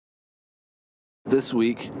This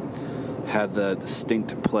week, had the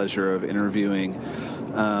distinct pleasure of interviewing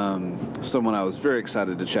someone I was very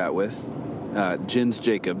excited to chat with, Jens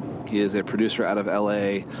Jacob. He is a producer out of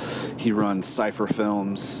LA. He runs Cypher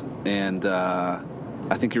Films, and I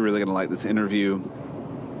think you're really going to like this interview,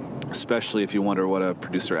 especially if you wonder what a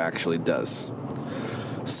producer actually does.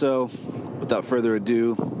 So, without further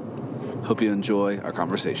ado, hope you enjoy our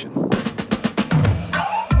conversation.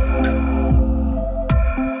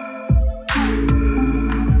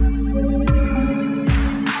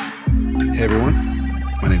 Hey everyone,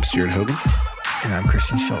 my name's Jared Hogan. And I'm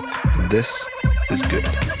Christian Schultz. And this is Good.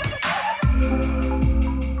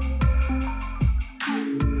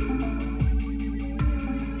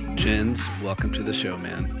 Jens, welcome to the show,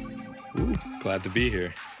 man. Ooh, glad to be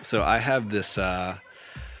here. So I have this,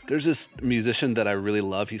 there's this musician that I really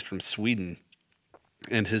love. He's from Sweden,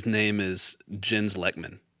 and his name is Jens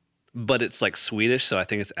Lekman. But it's like Swedish, so I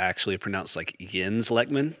think it's actually pronounced like Jens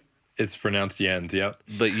Lekman. It's pronounced Jens, yep.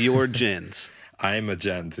 But you're Jens. I am a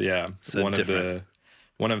Jens, yeah. So one different.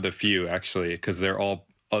 One of the few, actually, because they're all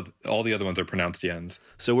the other ones are pronounced Jens.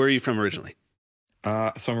 So where are you from originally?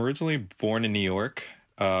 So I'm originally born in New York,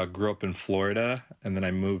 grew up in Florida, and then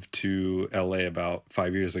I moved to LA about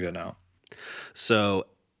 5 years ago now. So,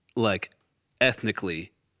 like,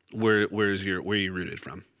 ethnically, where are you rooted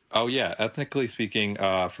from? Oh yeah, ethnically speaking,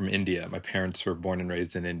 from India. My parents were born and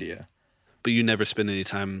raised in India. But you never spend any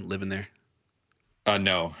time living there?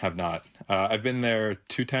 No, have not. I've been there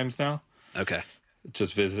 2 times now. Okay.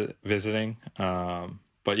 Just visiting.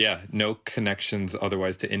 But yeah, no connections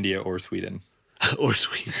otherwise to India or Sweden. Or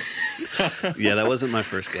Sweden. Yeah, that wasn't my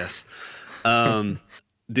first guess.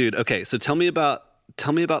 Dude, okay, so tell me about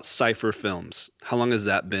Cypher Films. How long has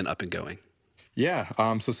that been up and going? Yeah,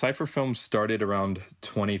 so Cypher Films started around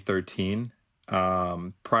 2013.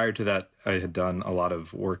 Prior to that, I had done a lot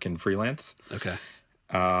of work in freelance. Okay.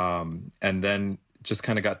 And then just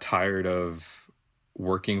kind of got tired of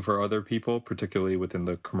working for other people, particularly within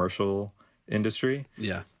the commercial industry.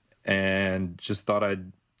 Yeah. And just thought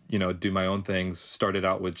I'd, do my own things. Started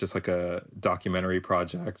out with just like a documentary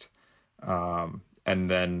project. And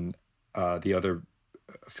then the other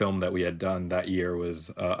film that we had done that year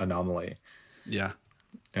was Anomaly. Yeah.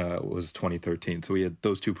 It was 2013. So we had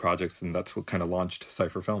those 2 projects, and that's what kind of launched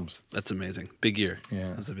Cypher Films. That's amazing. Big year.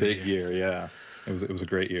 Yeah. It was a big year. Yeah. It was a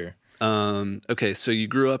great year. Okay, so you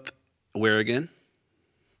grew up where again?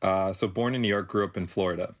 So born in New York, grew up in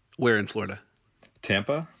Florida. Where in Florida?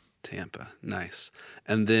 Tampa. Tampa. Nice.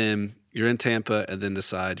 And then you're in Tampa and then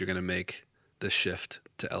decide you're going to make the shift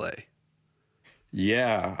to LA.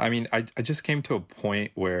 Yeah. I mean, I just came to a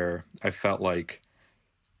point where I felt like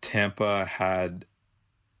Tampa had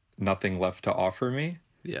nothing left to offer me.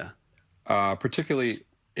 Yeah. Particularly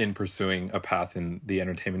in pursuing a path in the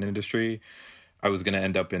entertainment industry. I was going to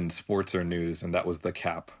end up in sports or news, and that was the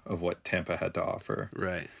cap of what Tampa had to offer.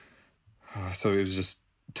 Right. So it was just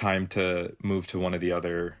time to move to one of the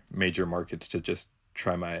other major markets to just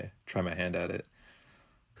try my hand at it.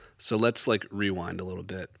 So let's rewind a little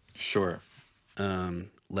bit. Sure.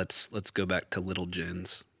 Let's go back to Little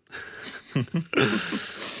Jens.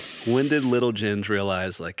 When did Little Jens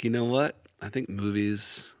realize, you know what? I think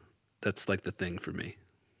movies, that's the thing for me.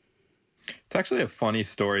 It's actually a funny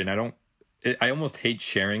story, and I almost hate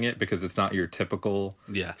sharing it because it's not your typical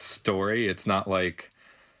story. It's not like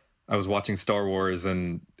I was watching Star Wars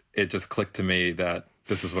and it just clicked to me that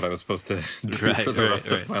this is what I was supposed to do for the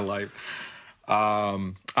rest of my life.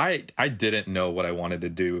 I didn't know what I wanted to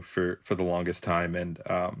do for the longest time, and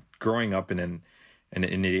growing up in an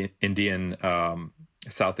Indian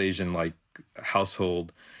South Asian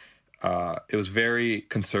household, it was very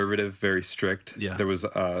conservative, very strict. Yeah. There was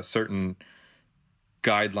certain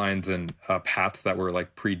guidelines and paths that were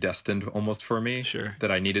predestined almost for me. Sure. That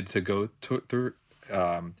I needed to go through,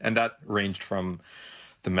 and that ranged from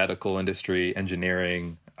the medical industry,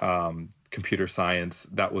 engineering, computer science.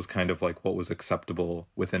 That was kind of what was acceptable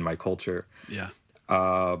within my culture. Yeah.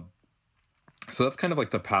 So that's kind of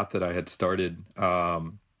the path that I had started.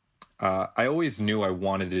 I always knew I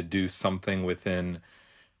wanted to do something within.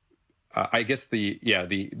 I guess the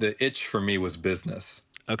itch for me was business.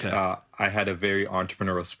 Okay. I had a very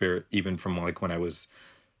entrepreneurial spirit, even from when I was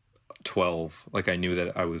 12. I knew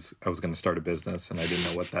that I was going to start a business, and I didn't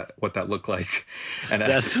know what that looked like. And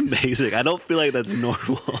that's amazing. I don't feel like that's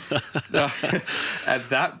normal. At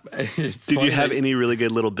that, did you have any really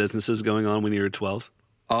good little businesses going on when you were 12?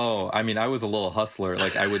 Oh, I mean, I was a little hustler.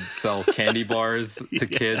 I would sell candy bars to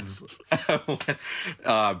kids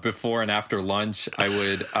before and after lunch. I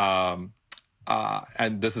would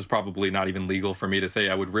and this is probably not even legal for me to say,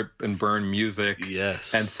 I would rip and burn music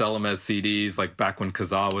Yes. and sell them as CDs, like back when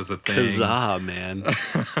Kazaa was a thing. Kazaa, man.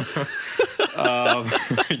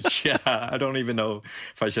 Yeah, I don't even know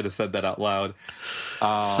if I should have said that out loud.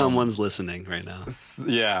 Someone's listening right now.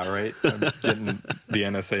 Yeah, right. I'm getting the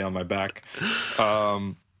NSA on my back.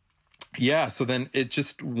 Yeah, so then it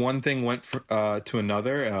just one thing went to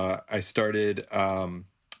another. I started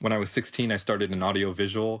when I was 16. I started an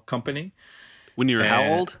audiovisual company. When you were how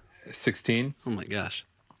old? 16. Oh my gosh.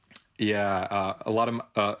 Yeah, a lot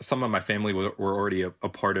of some of my family were already a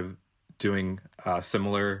part of doing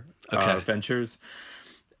similar ventures,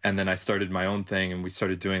 and then I started my own thing, and we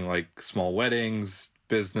started doing like small weddings,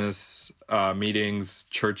 business meetings,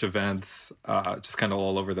 church events, just kind of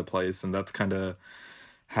all over the place, and that's kind of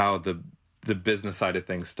how the business side of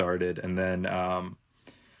things started. And then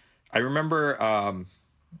I remember, I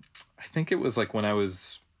think it was like when I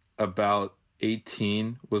was about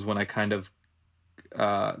 18 was when I kind of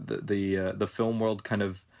the film world kind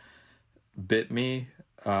of bit me,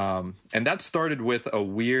 and that started with a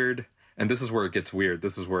weird, and this is where it gets weird.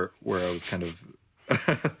 This is where I was kind of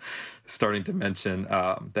starting to mention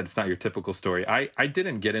that it's not your typical story. I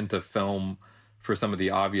didn't get into film for some of the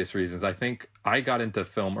obvious reasons. I think I got into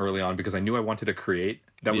film early on because I knew I wanted to create.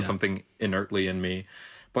 That was something inertly in me,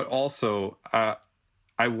 but also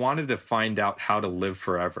I wanted to find out how to live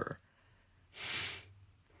forever.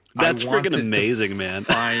 That's freaking amazing, man.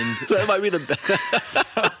 That might be the best.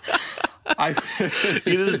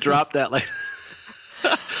 You just dropped that like.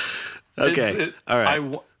 Okay, all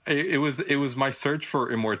right. It was my search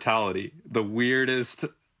for immortality. The weirdest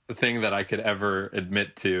thing that I could ever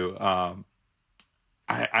admit to.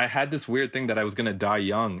 I had this weird thing that I was going to die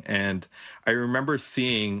young, and I remember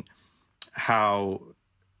seeing how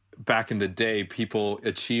back in the day people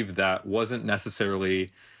achieved that wasn't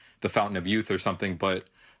necessarily the fountain of youth or something, but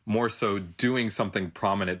more so doing something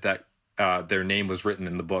prominent that their name was written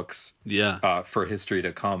in the books for history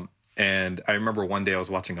to come. And I remember one day I was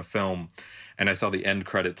watching a film and I saw the end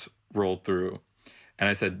credits roll through, and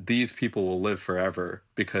I said, these people will live forever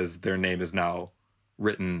because their name is now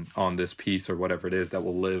written on this piece or whatever it is that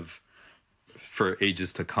will live for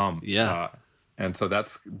ages to come. And so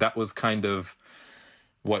that was kind of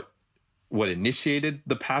what initiated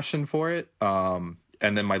the passion for it.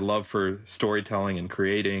 And then my love for storytelling and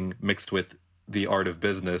creating mixed with the art of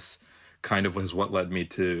business kind of was what led me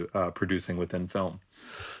to producing within film.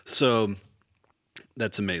 So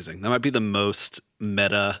that's amazing. That might be the most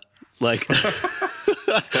meta, like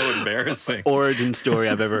so embarrassing origin story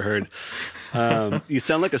I've ever heard. You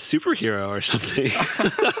sound like a superhero or something.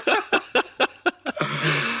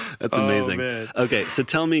 That's amazing. Man. Okay, so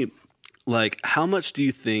tell me, like, how much do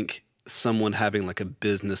you think someone having like a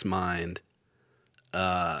business mind,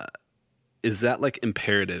 is that like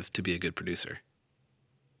imperative to be a good producer?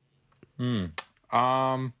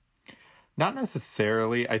 Not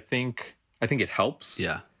necessarily. I think it helps.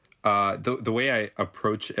 Yeah. The way I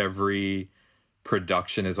approach every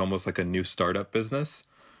production is almost like a new startup business.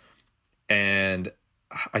 And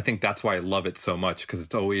I think that's why I love it so much, because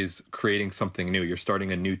it's always creating something new. You're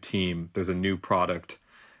starting a new team. There's a new product.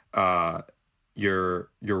 You're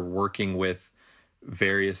working with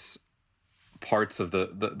various parts of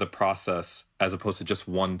the process as opposed to just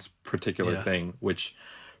one particular thing, which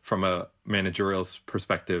from a managerial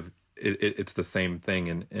perspective, it's the same thing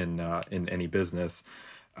in any business.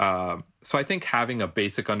 So I think having a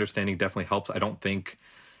basic understanding definitely helps. I don't think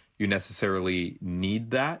you necessarily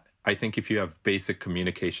need that. I think if you have basic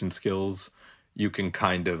communication skills, you can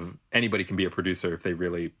anybody can be a producer if they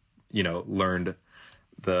really, learned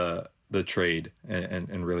the trade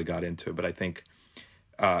and really got into it. But I think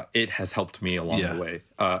it has helped me along the way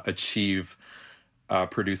achieve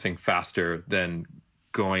producing faster than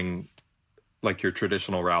going like your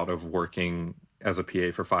traditional route of working as a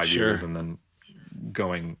PA for 5 years and then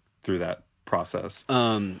going through that process.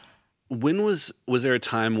 When was there a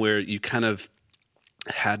time where you kind of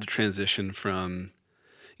had to transition from,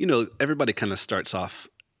 everybody kind of starts off,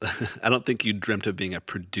 I don't think you dreamt of being a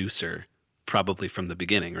producer probably from the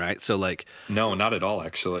beginning, right? So like... No, not at all,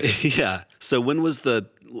 actually. Yeah. So when was what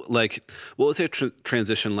was their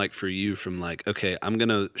transition like for you from like, okay, I'm going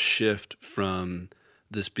to shift from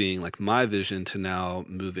this being like my vision to now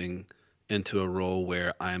moving into a role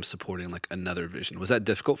where I am supporting like another vision? Was that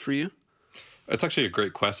difficult for you? That's actually a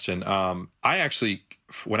great question. I actually,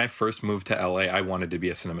 when I first moved to LA, I wanted to be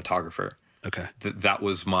a cinematographer. Okay. That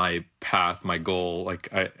was my path, my goal.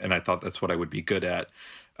 I thought that's what I would be good at.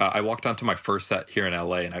 I walked onto my first set here in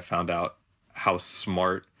LA and I found out how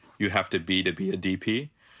smart you have to be a DP.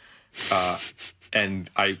 And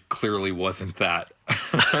I clearly wasn't that.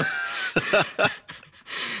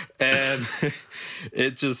 And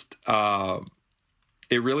it just,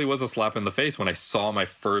 it really was a slap in the face when I saw my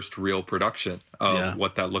first real production of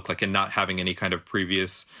what that looked like, and not having any kind of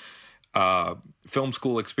previous film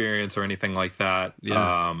school experience or anything like that.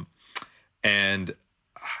 And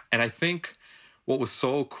I think what was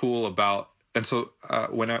so cool about, and so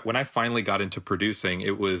when I finally got into producing,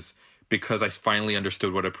 it was because I finally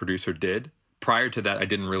understood what a producer did. Prior to that, I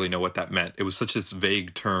didn't really know what that meant. It was such this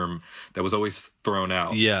vague term that was always thrown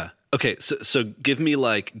out. Yeah. Okay. So give me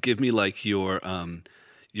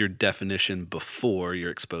your definition before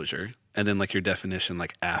your exposure, and then like your definition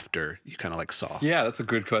like after you kind of like saw. Yeah, that's a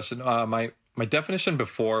good question. My definition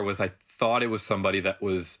before was, I thought it was somebody that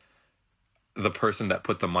was the person that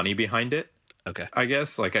put the money behind it. Okay. I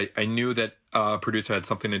guess like I knew that a producer had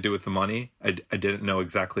something to do with the money. I didn't know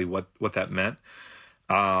exactly what that meant.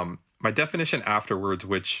 My definition afterwards,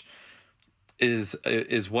 which is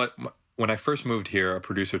what, when I first moved here, a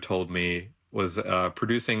producer told me was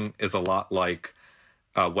producing is a lot like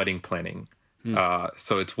wedding planning.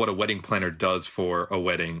 So it's what a wedding planner does for a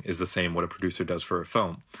wedding is the same what a producer does for a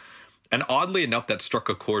film. And oddly enough, that struck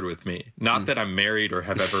a chord with me. Not that I'm married or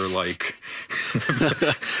have ever like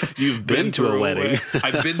you've been to a wedding.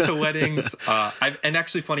 I've been to weddings. And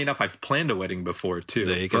actually, funny enough, I've planned a wedding before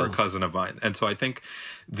too for a cousin of mine. And so I think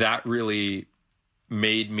that really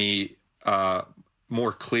made me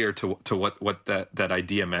more clear to what that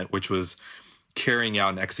idea meant, which was carrying out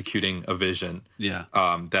and executing a vision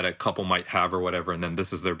that a couple might have or whatever, and then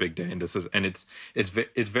this is their big day, and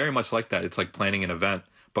it's very much like that. It's like planning an event,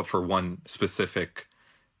 but for one specific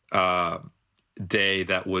day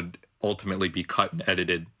that would ultimately be cut and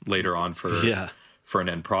edited later on for an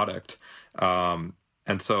end product. And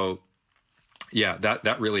so,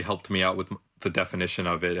 that really helped me out with the definition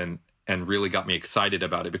of it, and really got me excited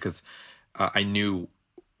about it, because I knew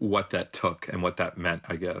what that took and what that meant,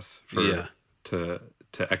 I guess, to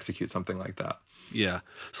execute something like that. Yeah.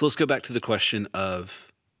 So let's go back to the question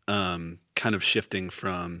of kind of shifting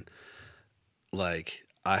from like,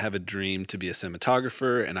 I have a dream to be a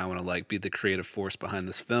cinematographer and I want to like be the creative force behind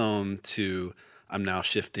this film, to I'm now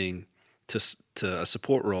shifting to a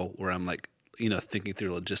support role where I'm like, thinking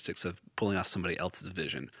through logistics of pulling off somebody else's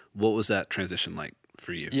vision. What was that transition like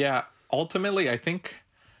for you? Yeah. Ultimately, I think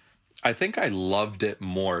I loved it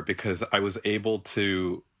more because I was able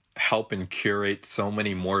to help and curate so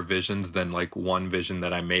many more visions than like one vision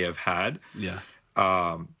that I may have had. Yeah.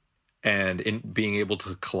 And in being able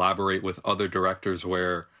to collaborate with other directors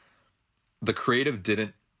where the creative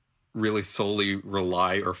didn't really solely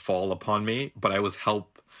rely or fall upon me, but I was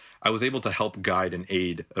able to help guide and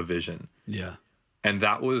aid a vision. Yeah. And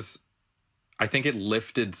that was, I think it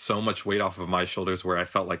lifted so much weight off of my shoulders where I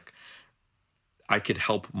felt like I could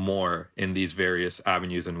help more in these various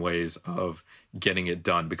avenues and ways of getting it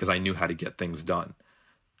done, because I knew how to get things done.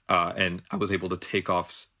 And I was able to take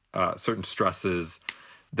off certain stresses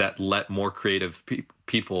that let more creative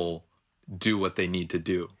people do what they need to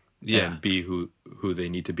do and be who they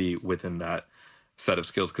need to be within that set of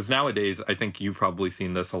skills. Because nowadays, I think you've probably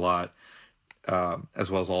seen this a lot,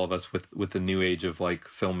 as well as all of us with the new age of like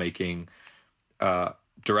filmmaking.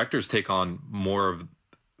 Directors take on more of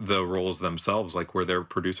the roles themselves, like where they're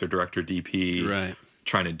producer, director, DP, right,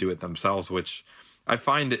 trying to do it themselves, which I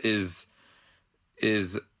find is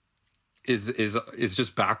just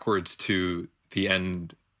backwards to the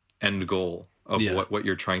end goal of what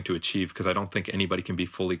you're trying to achieve. Because I don't think anybody can be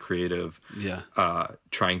fully creative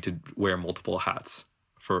trying to wear multiple hats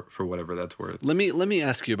for whatever that's worth. Let me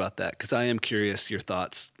ask you about that, because I am curious your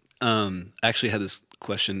thoughts. I actually had this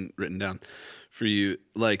question written down for you.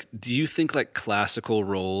 Like, do you think like classical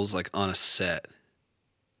roles like on a set,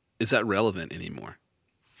 is that relevant anymore?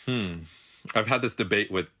 I've had this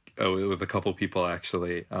debate with a couple people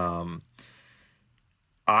actually.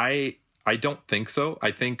 I don't think so.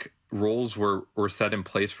 I think roles were set in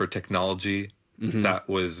place for technology that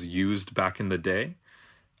was used back in the day.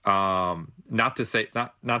 Not to say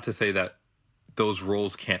that those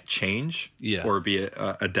roles can't change or be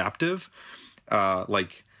adaptive.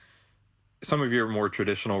 Like some of your more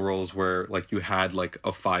traditional roles where like you had like a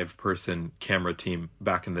 5-person camera team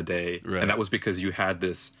back in the day. Right. And that was because you had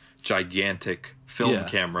this gigantic film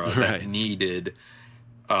camera that needed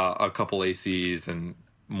a couple ACs and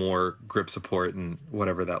more grip support and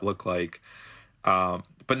whatever that looked like.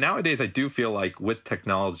 But nowadays I do feel like with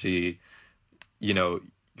technology,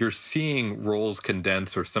 you're seeing roles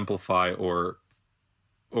condense or simplify or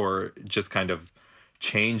just kind of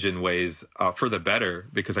change in ways for the better,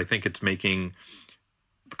 because I think it's making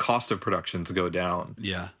the cost of productions go down.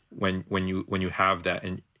 Yeah. when you have that,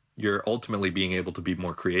 and you're ultimately being able to be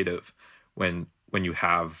more creative when you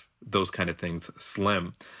have those kind of things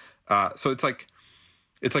slim. So it's like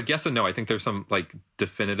yes and no. I think there's some like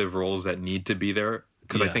definitive roles that need to be there,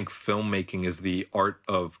 because I think filmmaking is the art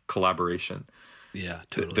of collaboration. Yeah,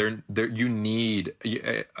 totally. You need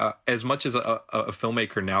as much as a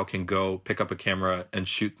filmmaker now can go pick up a camera and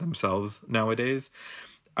shoot themselves nowadays.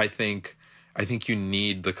 I think you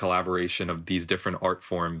need the collaboration of these different art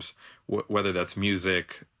forms, whether that's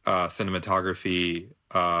music, cinematography,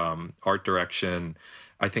 art direction.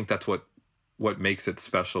 I think that's what makes it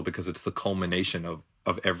special, because it's the culmination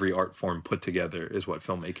of every art form put together is what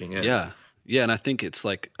filmmaking is. Yeah. Yeah, and I think it's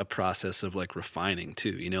like a process of like refining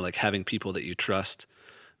too, like having people that you trust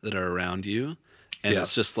that are around you. And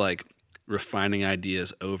It's just like refining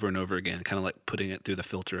ideas over and over again, kind of like putting it through the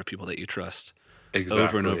filter of people that you trust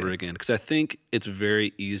over and over again. Because I think it's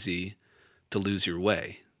very easy to lose your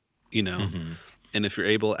way, Mm-hmm. And if you're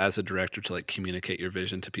able as a director to like communicate your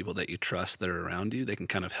vision to people that you trust that are around you, they can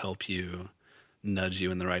kind of help you, nudge you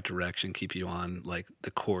in the right direction, keep you on like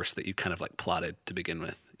the course that you kind of like plotted to begin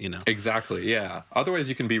with, Exactly. Yeah. Otherwise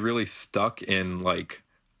you can be really stuck in like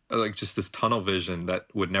just this tunnel vision that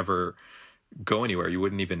would never go anywhere. You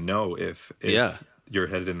wouldn't even know if you're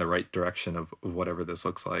headed in the right direction of whatever this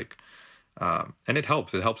looks like. And it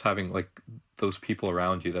helps having like those people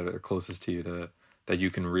around you that are closest to you that you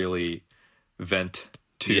can really vent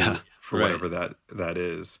to for whatever that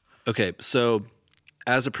is. Okay. So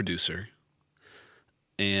as a producer,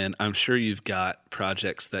 and I'm sure you've got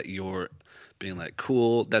projects that you're being like,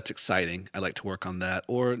 cool, that's exciting, I like to work on that.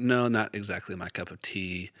 Or no, not exactly my cup of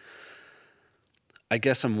tea. I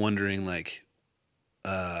guess I'm wondering like,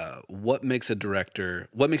 what makes you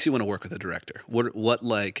want to work with a director? What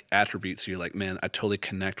like attributes are you like, man, I totally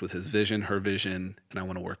connect with his vision, her vision, and I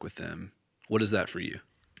want to work with them. What is that for you?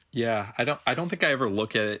 Yeah, I don't think I ever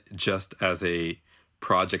look at it just as a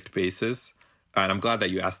project basis. And I'm glad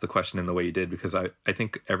that you asked the question in the way you did, because I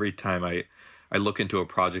think every time I look into a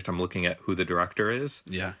project, I'm looking at who the director is.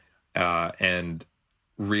 Yeah. And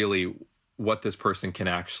really what this person can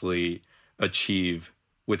actually achieve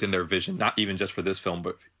within their vision, not even just for this film,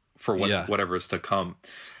 but for whatever is to come.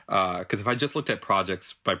 Because if I just looked at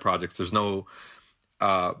projects by projects, there's no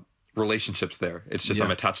relationships there. It's just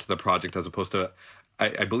I'm attached to the project as opposed to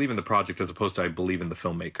I believe in the project as opposed to I believe in the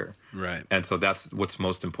filmmaker. Right. And so that's what's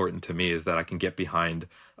most important to me, is that I can get behind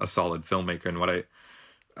a solid filmmaker. And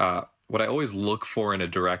what I always look for in a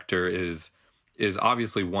director is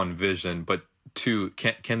obviously one, vision, but two,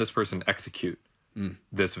 can this person execute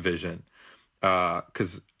this vision?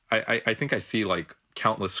 Because I think I see like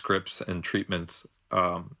countless scripts and treatments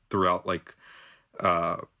throughout like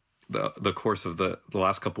the course of the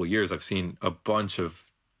last couple of years. I've seen a bunch of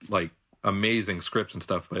like amazing scripts and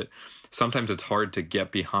stuff, but sometimes it's hard to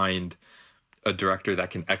get behind a director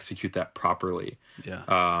that can execute that properly.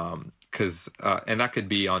 Yeah. Because and that could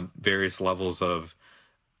be on various levels of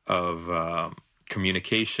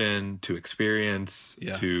communication to experience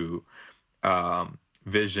to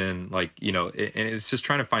vision, like, and it's just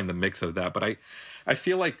trying to find the mix of that. But I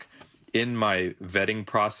feel like in my vetting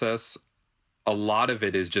process, a lot of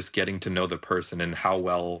it is just getting to know the person and how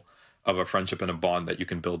well of a friendship and a bond that you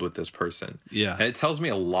can build with this person. Yeah. And it tells me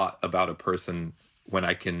a lot about a person when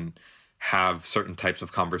I can have certain types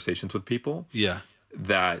of conversations with people. Yeah.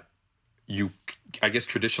 That you, I guess,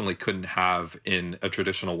 traditionally couldn't have in a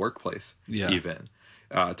traditional workplace. Yeah. Even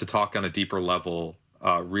to talk on a deeper level,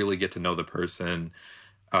 really get to know the person.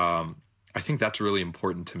 I think that's really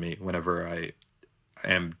important to me whenever I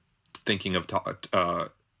am thinking of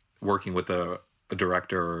working with a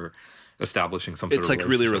director or establishing some sort of relationship. It's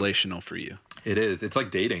like really relational for you. It is. It's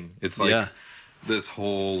like dating. It's like this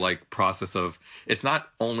whole like process of, it's not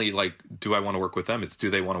only like, do I want to work with them? It's,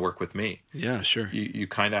 do they want to work with me? Yeah, sure. You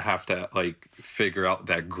kind of have to like figure out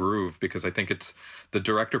that groove, because I think it's the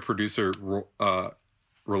director producer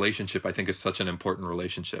relationship. I think is such an important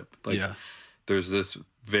relationship. Like there's this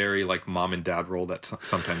very like mom and dad role that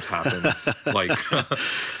sometimes happens like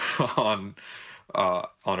on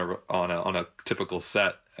a typical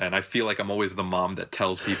set. And I feel like I'm always the mom that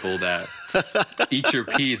tells people that eat your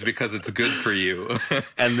peas because it's good for you.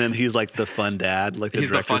 And then he's like the fun dad, like the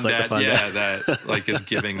director's like the fun dad. That like is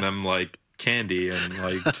giving them like candy and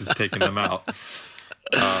like just taking them out.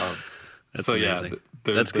 That's so amazing.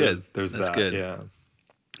 That's good. That's that. Good.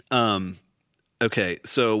 Yeah. Okay,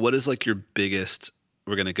 so what is like your biggest?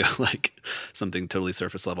 We're gonna go like something totally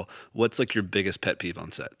surface level. What's like your biggest pet peeve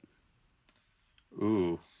on set?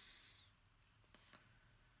 Ooh.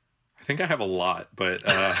 I think I have a lot, but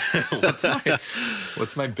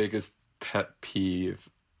what's my biggest pet peeve?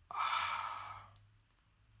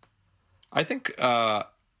 I think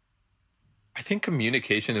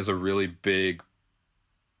communication is a really big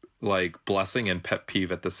like blessing and pet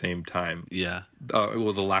peeve at the same time. Yeah.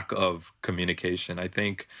 Well, the lack of communication. I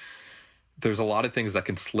think there's a lot of things that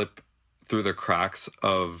can slip through the cracks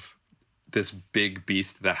of this big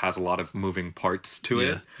beast that has a lot of moving parts to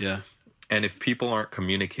it. Yeah. And if people aren't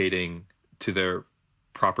communicating to their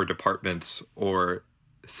proper departments or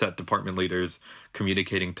set department leaders,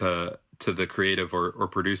 communicating to the creative or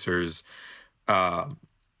producers, I've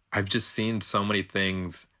just seen so many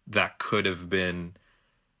things that could have been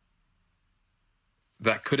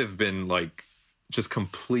like just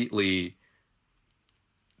completely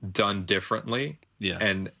done differently. Yeah.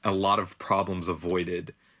 And a lot of problems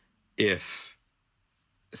avoided if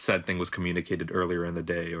said thing was communicated earlier in the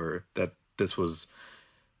day, or that this was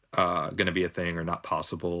going to be a thing or not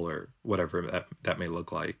possible or whatever that may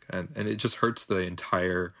look like. And it just hurts the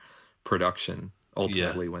entire production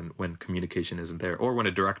ultimately when communication isn't there, or when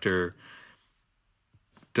a director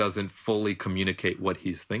doesn't fully communicate what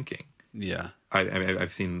he's thinking. Yeah.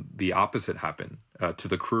 I've seen the opposite happen to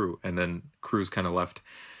the crew, and then crew's kind of left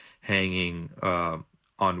hanging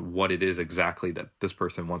on what it is exactly that this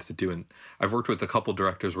person wants to do. And I've worked with a couple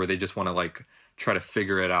directors where they just want to like try to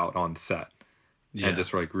figure it out on set, and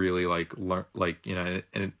just like really like learn, like, you know,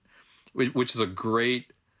 which is a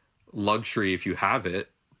great luxury if you have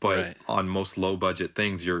it, but on most low budget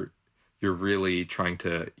things, you're really trying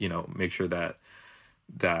to, you know, make sure that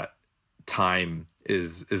time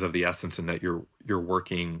is of the essence, and that you're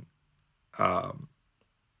working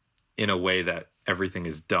in a way that everything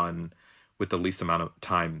is done with the least amount of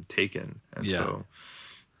time taken. And so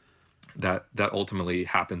that ultimately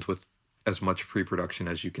happens with as much pre-production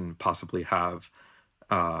as you can possibly have,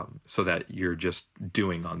 so that you're just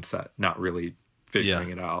doing on set, not really figuring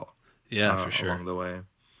it out for sure along the way.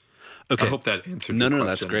 Okay. I hope that answered No, your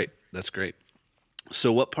question. that's great.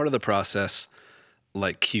 So what part of the process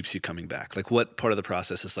like keeps you coming back? Like what part of the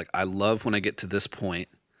process is like, I love when I get to this point,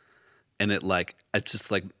 and it's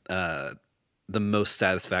just like the most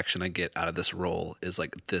satisfaction I get out of this role is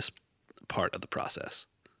like this part of the process.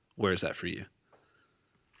 Where is that for you?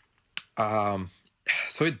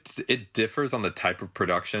 So it differs on the type of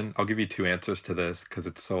production. I'll give you two answers to this because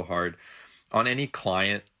it's so hard. On any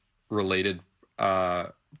client related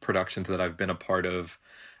productions that I've been a part of,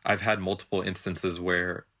 I've had multiple instances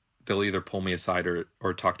where they'll either pull me aside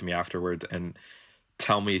or talk to me afterwards and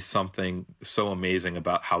tell me something so amazing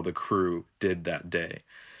about how the crew did that day.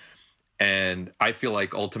 And I feel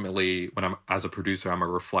like ultimately when I'm as a producer, I'm a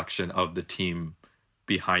reflection of the team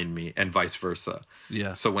behind me, and vice versa.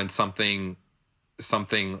 Yeah. So when something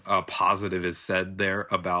positive is said there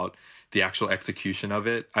about the actual execution of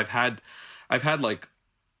it, I've had like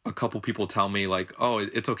a couple people tell me like, oh,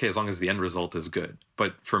 it's okay as long as the end result is good.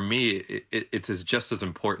 But for me, it's just as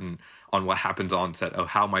important on what happens on set, of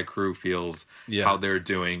how my crew feels, how they're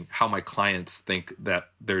doing, how my clients think that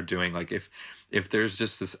they're doing. Like if there's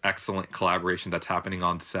just this excellent collaboration that's happening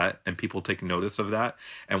on set and people take notice of that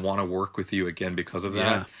and want to work with you again because of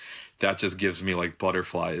that, that just gives me like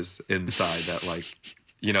butterflies inside that like,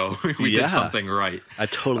 you know, we did something right. I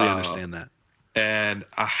totally understand that. And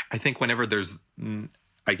I think whenever there's,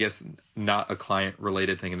 I guess, not a client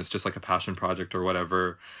related thing and it's just like a passion project or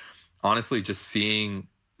whatever, honestly, just seeing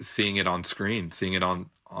it on screen, seeing it on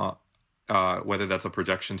whether that's a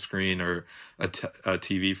projection screen or a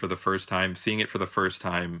TV for the first time, seeing it for the first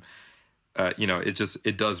time, you know,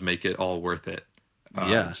 it does make it all worth it.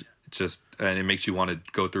 And it makes you want to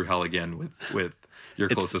go through hell again with your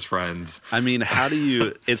closest friends. I mean, how do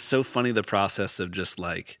you, it's so funny, the process of just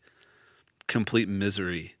like complete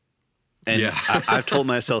misery. And I've told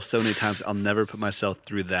myself so many times, I'll never put myself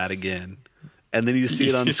through that again. And then you see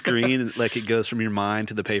it on screen, and like it goes from your mind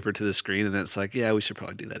to the paper to the screen, and then it's like, yeah, we should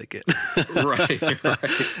probably do that again. Right.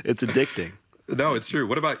 It's addicting. No, it's true.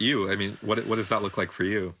 What about you? I mean, what does that look like for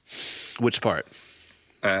you? Which part?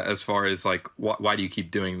 As far as like, why do you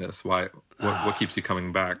keep doing this? What keeps you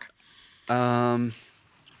coming back? I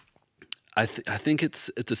think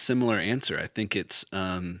it's a similar answer. I think it's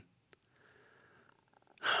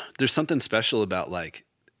there's something special about like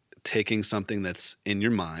taking something that's in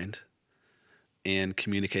your mind and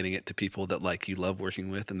communicating it to people that like you love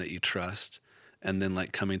working with and that you trust, and then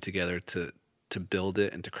like coming together to build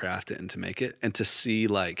it and to craft it and to make it, and to see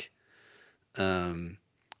like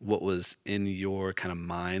what was in your kind of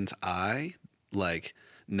mind's eye, like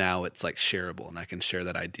now it's like shareable, and I can share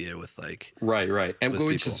that idea with like right. And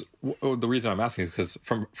which people. is the reason I'm asking is because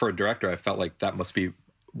for a director, I felt like that must be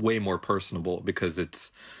way more personable because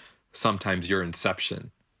it's sometimes your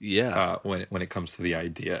inception. Yeah. When it comes to the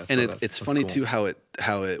idea. And So it's that's funny cool. too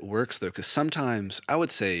how it works though, because sometimes I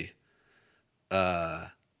would say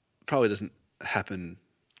probably doesn't happen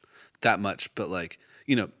that much, but like,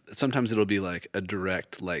 you know, sometimes it'll be like a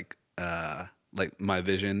direct like my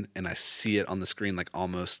vision, and I see it on the screen like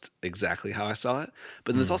almost exactly how I saw it.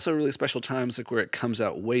 But then there's also really special times like where it comes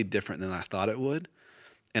out way different than I thought it would,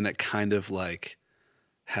 and it kind of like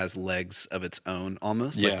has legs of its own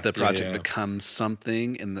almost. Yeah, like the project yeah. becomes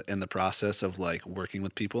something in the process of like working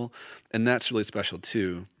with people, and that's really special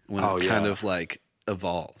too when it kind of like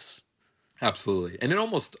evolves. Absolutely. And it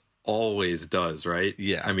almost always does, right?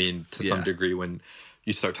 Yeah. I mean, to some degree, when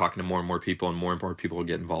you start talking to more and more people and more people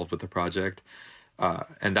get involved with the project.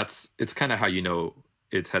 And it's kind of how you know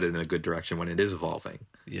it's headed in a good direction when it is evolving.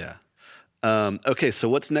 Yeah. Okay, so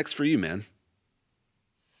what's next for you, man?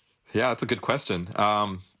 Yeah, that's a good question.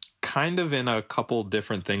 Kind of in a couple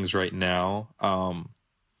different things right now. I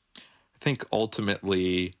think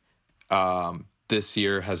ultimately this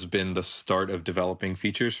year has been the start of developing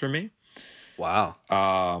features for me. Wow.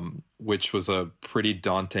 Which was a pretty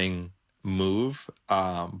daunting move.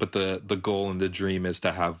 But the goal and the dream is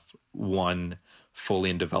to have one fully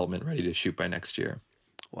in development ready to shoot by next year.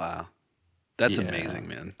 Wow. That's amazing,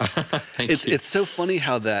 man. Thank you. It's so funny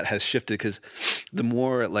how that has shifted, because the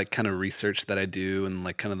more like kind of research that I do and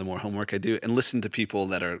like kind of the more homework I do and listen to people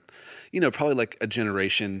that are, you know, probably like a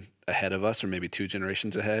generation ahead of us or maybe 2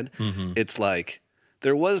 generations ahead, it's like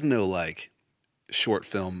there was no like short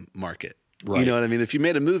film market. Right. You know what I mean? If you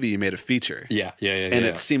made a movie, you made a feature. Yeah. And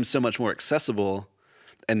it seems so much more accessible.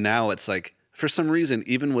 And now it's like, for some reason,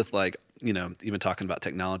 even with like, you know, even talking about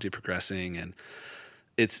technology progressing, and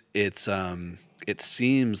it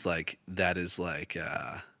seems like that is like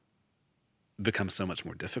become so much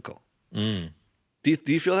more difficult. Do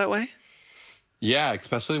you feel that way? Yeah,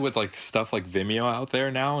 especially with like stuff like Vimeo out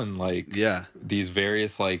there now, and like these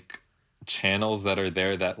various like channels that are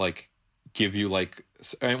there that like give you like,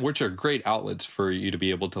 and which are great outlets for you to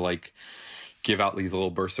be able to like give out these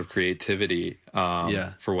little bursts of creativity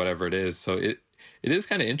for whatever it is. So it is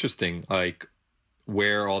kind of interesting, like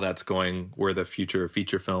where all that's going, where the future of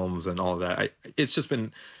feature films and all of that. It's just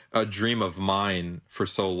been a dream of mine for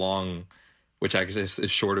so long, which actually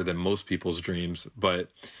is shorter than most people's dreams. But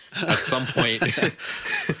at some point,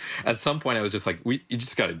 I was just like, you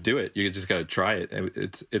just got to do it. You just got to try it. And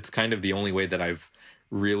it's kind of the only way that I've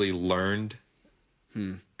really learned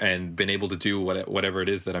and been able to do whatever it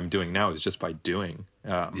is that I'm doing now, is just by doing.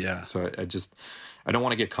 So I don't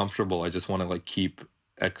want to get comfortable. I just want to like keep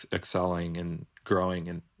excelling and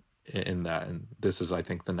growing in that. And this is, I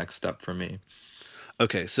think, the next step for me.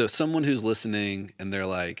 Okay. So someone who's listening and they're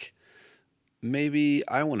like, maybe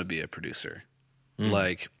I want to be a producer.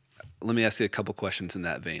 Like, let me ask you a couple questions in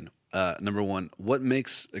that vein. Number one, what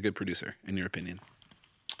makes a good producer in your opinion?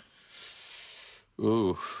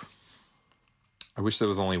 Ooh, I wish there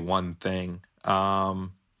was only one thing.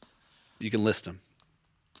 You can list them.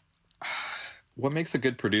 What makes a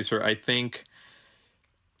good producer? I think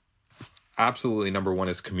absolutely number one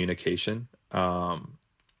is communication. I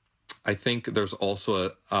think there's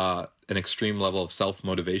also an extreme level of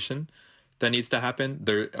self-motivation that needs to happen.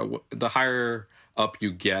 The higher up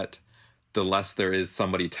you get, the less there is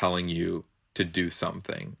somebody telling you to do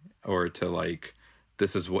something, or to like,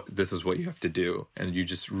 this is what you have to do. And you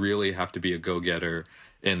just really have to be a go-getter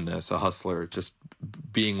in this, a hustler, just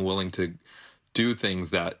being willing to do things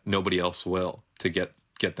that nobody else will, to get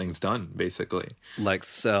things done, basically. Like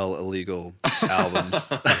sell illegal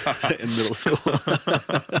albums in middle school.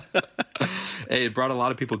 Hey, it brought a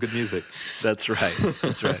lot of people good music. That's right.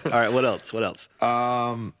 That's right. All right, what else?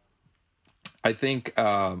 I think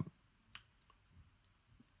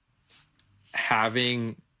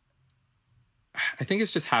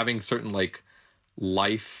it's just having certain like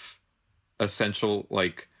life essential,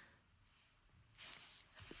 like,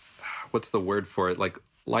 what's the word for it? Like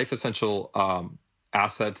life essential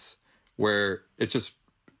assets, where it's just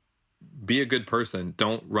be a good person.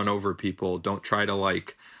 Don't run over people. Don't try to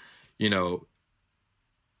like, you know,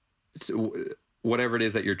 whatever it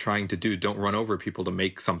is that you're trying to do, don't run over people to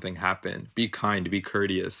make something happen. Be kind, be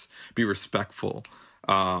courteous, be respectful.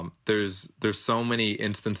 There's so many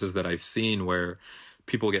instances that I've seen where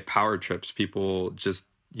people get power trips. People just,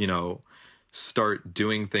 you know, start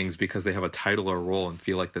doing things because they have a title or role and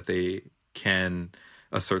feel like that they can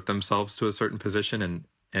assert themselves to a certain position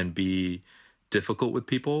and be difficult with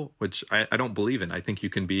people, which I don't believe in. I think you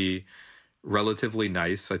can be relatively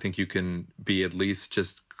nice. I think you can be at least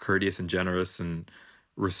just courteous and generous and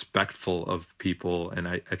respectful of people. And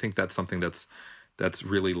I think that's something that's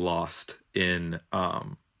really lost in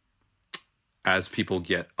as people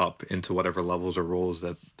get up into whatever levels or roles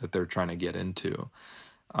that they're trying to get into.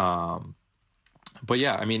 But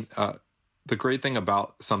yeah, I mean, the great thing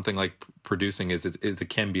about something like producing is it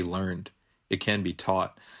can be learned. It can be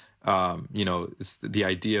taught. It's the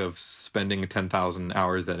idea of spending 10,000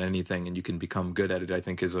 hours at anything and you can become good at it, I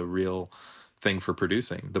think is a real thing for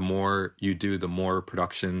producing. The more you do, the more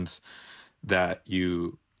productions that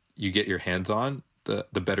you get your hands on, the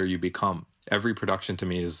better you become. Every production to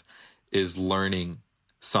me is learning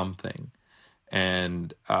something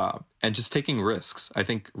and just taking risks. I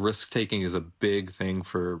think risk taking is a big thing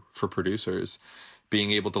for producers,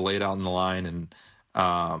 being able to lay it out on the line and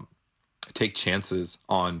take chances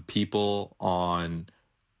on people, on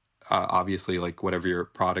obviously like whatever your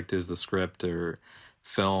product is, the script or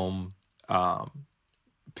film,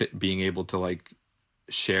 being able to like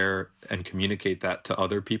share and communicate that to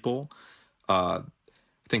other people. I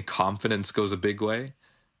think confidence goes a big way,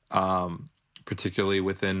 particularly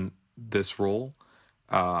within this role.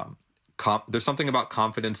 There's something about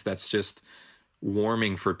confidence that's just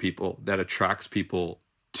warming for people, that attracts people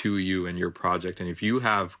to you and your project. And if you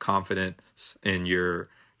have confidence in your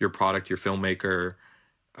product, your filmmaker,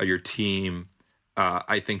 your team,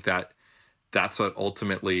 I think that's what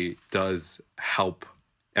ultimately does help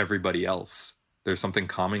everybody else. There's something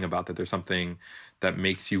calming about that. There's something that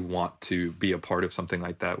makes you want to be a part of something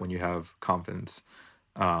like that when you have confidence.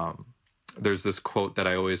 There's this quote that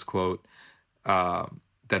I always quote that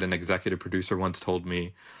an executive producer once told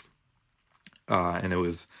me, and it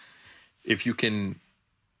was, if you can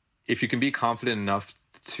be confident enough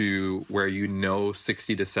to where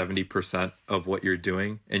 60 to 70% of what you're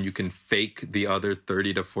doing, and you can fake the other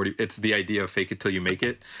 30 to 40. It's the idea of fake it till you make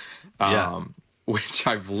it, which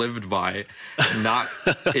I've lived by, not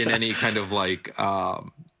in any kind of like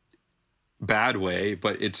bad way,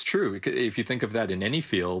 but it's true. If you think of that in any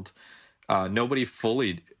field, nobody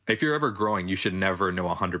fully. If you're ever growing, you should never know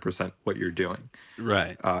 100% what you're doing,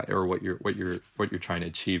 right? Or what you're trying to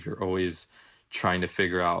achieve. You're always trying to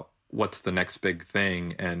figure out what's the next big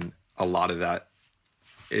thing, and a lot of that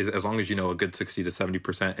is, as long as you know a good 60 to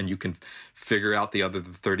 70%, and you can figure out the other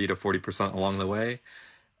 30 to 40% along the way.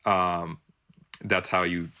 That's how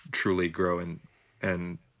you truly grow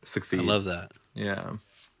and succeed. I love that. Yeah,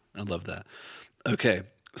 I love that. Okay,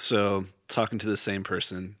 so talking to the same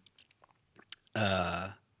person.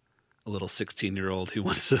 A little 16-year-old who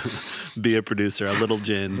wants to be a producer, a little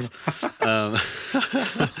Jins.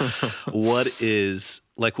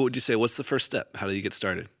 What would you say, what's the first step? How do you get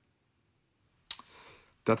started?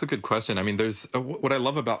 That's a good question. I mean, there's what I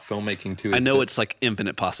love about filmmaking too. Is I know it's like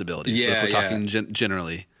infinite possibilities, but if we're talking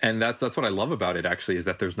generally. And that's what I love about it actually, is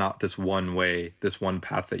that there's not this one way, this one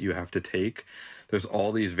path that you have to take. There's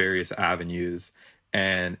all these various avenues,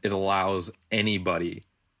 and it allows anybody,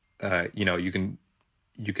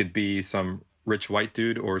 you could be some rich white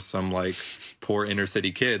dude or some like poor inner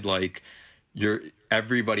city kid. Like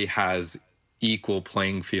everybody has equal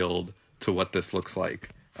playing field to what this looks like,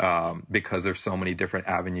 because there's so many different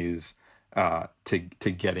avenues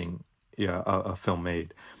to getting a film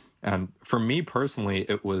made. And for me personally,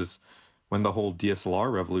 it was when the whole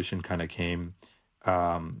DSLR revolution kind of came.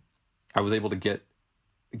 I was able to get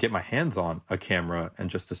my hands on a camera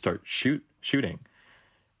and just to start shooting.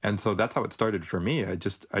 And so that's how it started for me. I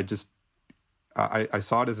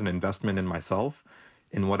saw it as an investment in myself,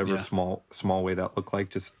 in whatever small way that looked like,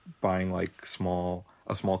 just buying like a small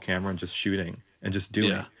camera and just shooting and just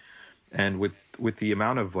doing it. And with the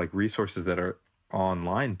amount of like resources that are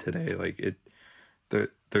online today, like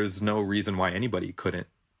there's no reason why anybody couldn't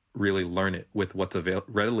really learn it with what's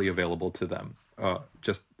readily available to them,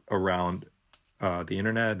 just around the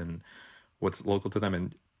internet and what's local to them.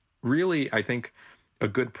 And really, I think a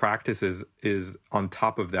good practice is on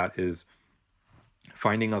top of that is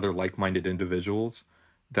finding other like-minded individuals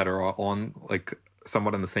that are on like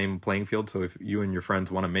somewhat on the same playing field. So if you and your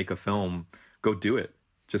friends want to make a film, go do it.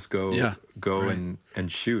 Just go right.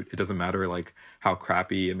 and shoot. It doesn't matter like how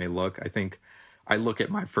crappy it may look. I think I look at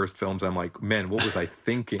my first films, I'm like, man, what was I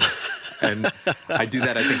thinking? And I do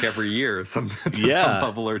that, I think, every year, to some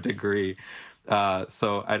level or degree.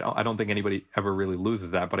 So I don't think anybody ever really loses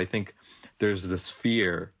that, but I think there's this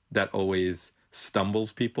fear that always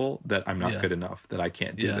stumbles people, that I'm not good enough, that I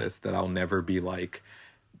can't do this, that I'll never be like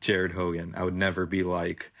Jared Hogan. I would never be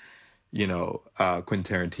like, Quentin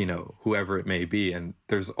Tarantino, whoever it may be. And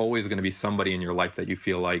there's always going to be somebody in your life that you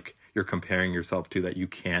feel like you're comparing yourself to, that you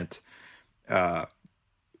can't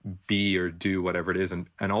be or do whatever it is. And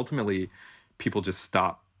ultimately people just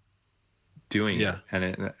stop doing it.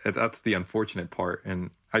 And that's the unfortunate part. And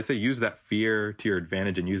I say use that fear to your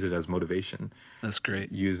advantage and use it as motivation. That's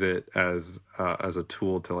great. Use it as a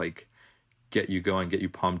tool to like get you going, get you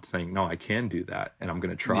pumped, saying, no, I can do that, and I'm going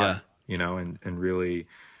to try, you know, and really,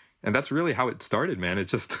 and that's really how it started, man.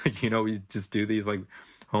 It's just, you know, we just do these like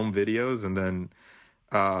home videos, and then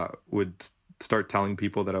would start telling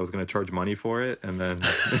people that I was going to charge money for it, and then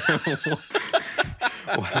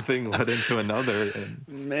one thing led into another. And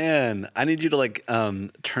man, I need you to like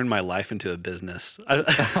turn my life into a business.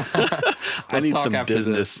 I need some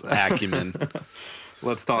business acumen.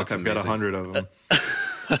 Let's talk. That's I've amazing. Got 100 of them.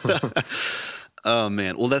 Oh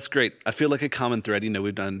man, well that's great. I feel like a common thread. You know,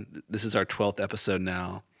 this is our 12th episode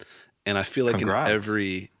now, and I feel like Congrats. In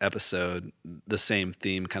every episode, the same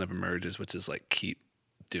theme kind of emerges, which is like keep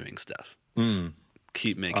doing stuff,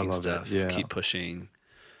 keep making stuff, keep pushing,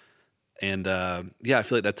 and I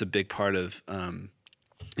feel like that's a big part of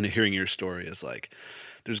hearing your story is like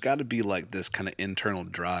there's got to be like this kind of internal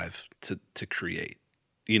drive to create.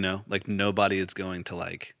 You know, like nobody is going to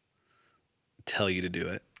like tell you to do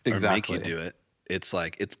it or make you do it. It's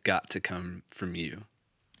like it's got to come from you.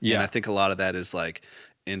 Yeah, and I think a lot of that is like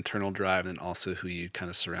internal drive, and also who you kind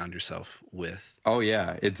of surround yourself with. Oh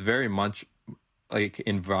yeah, it's very much like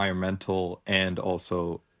environmental and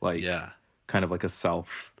also like kind of like a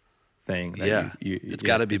self thing. That it's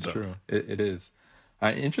got to be both. True. It is.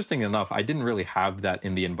 Interesting enough, I didn't really have that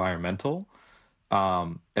in the environmental.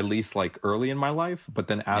 At least like early in my life, but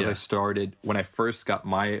then as I started, when I first got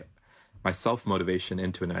my self-motivation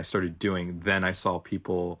into it and I started doing, then I saw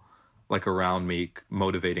people like around me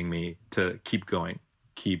motivating me to keep going,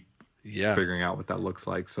 keep figuring out what that looks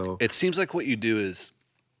like. So it seems like what you do is,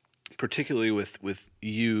 particularly with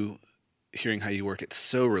you hearing how you work, it's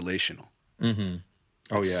so relational.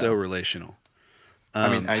 Mm-hmm. It's so relational. I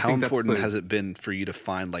mean, how important has it been for you to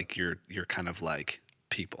find like your kind of like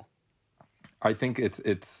people? I think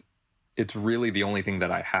it's really the only thing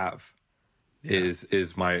that I have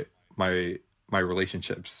is my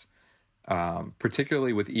relationships,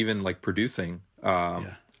 particularly with even like producing.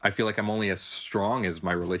 I feel like I'm only as strong as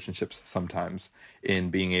my relationships sometimes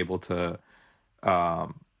in being able to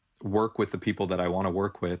work with the people that I want to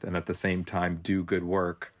work with, and at the same time do good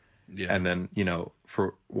work. And then, you know,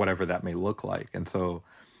 for whatever that may look like. And so,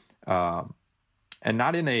 and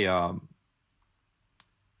not in a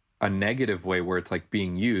negative way where it's like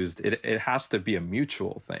being used. It has to be a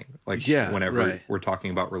mutual thing. Like whenever we're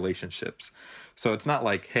talking about relationships. So it's not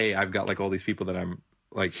like, hey, I've got like all these people that I'm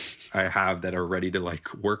like, I have that are ready to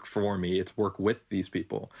like work for me. It's work with these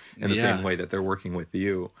people in the same way that they're working with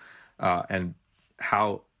you. And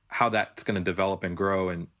how that's going to develop and grow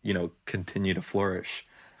and, you know, continue to flourish.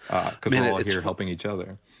 Because we're all here helping each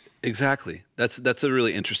other. Exactly. That's a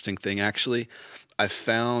really interesting thing, actually. I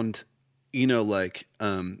found, you know, like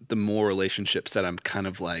the more relationships that I'm kind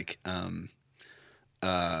of like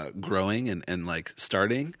growing and like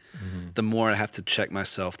starting, the more I have to check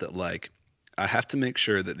myself that like I have to make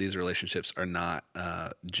sure that these relationships are not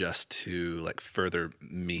just to like further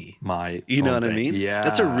me. You know what I mean? Yeah.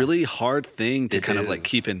 That's a really hard thing to kind of like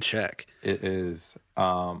keep in check. It is.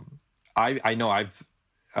 I know I've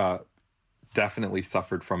definitely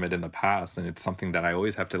suffered from it in the past, and it's something that I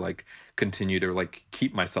always have to like continue to like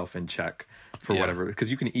keep myself in check for whatever,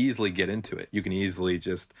 because you can easily get into it. You can easily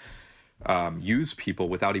just use people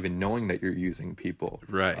without even knowing that you're using people.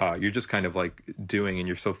 Right. You're just kind of like doing, and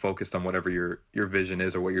you're so focused on whatever your vision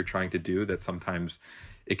is or what you're trying to do that sometimes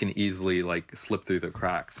it can easily like slip through the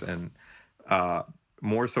cracks. And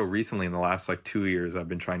more so recently in the last like 2 years, I've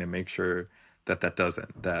been trying to make sure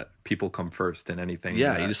that people come first in anything.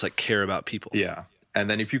 Yeah, you just like care about people. Yeah. And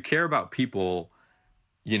then if you care about people,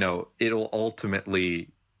 you know, it'll ultimately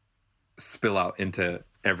spill out into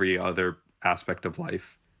every other aspect of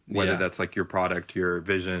life, whether that's like your product, your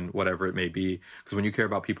vision, whatever it may be. Because when you care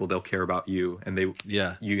about people, they'll care about you, and they,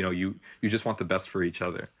 you know, you just want the best for each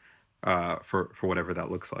other, for whatever that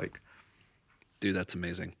looks like. Dude, that's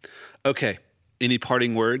amazing. Okay. Any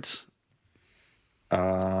parting words?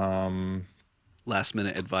 Last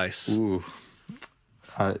minute advice. Ooh,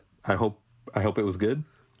 I hope it was good.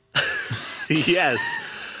 Yes.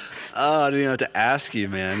 Oh, I didn't even have to ask you,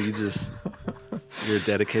 man. You're a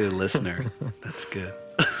dedicated listener. That's good.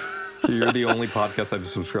 You're the only podcast I've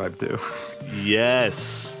subscribed to.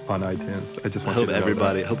 Yes. On iTunes. I just want hope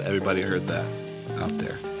everybody heard that out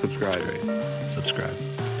there. Subscribe.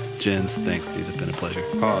 Jens, thanks, dude. It's been a pleasure.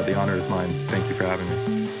 Oh, the honor is mine. Thank you for having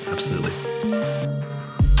me. Absolutely.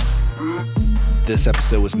 This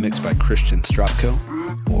episode was mixed by Christian Stratko,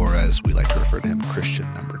 or as we like to refer to him,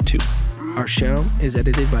 Christian number 2. Our show is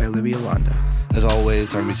edited by Olivia Londa. As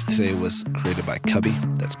always, our music today was created by Cubby.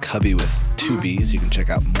 That's Cubby with 2 B's. You can check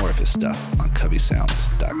out more of his stuff on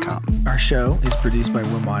cubbysounds.com. Our show is produced by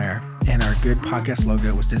Will Meyer, and our Good Podcast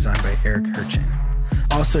logo was designed by Eric Hirchin.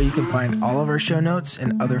 Also, you can find all of our show notes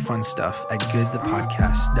and other fun stuff at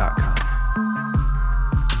goodthepodcast.com.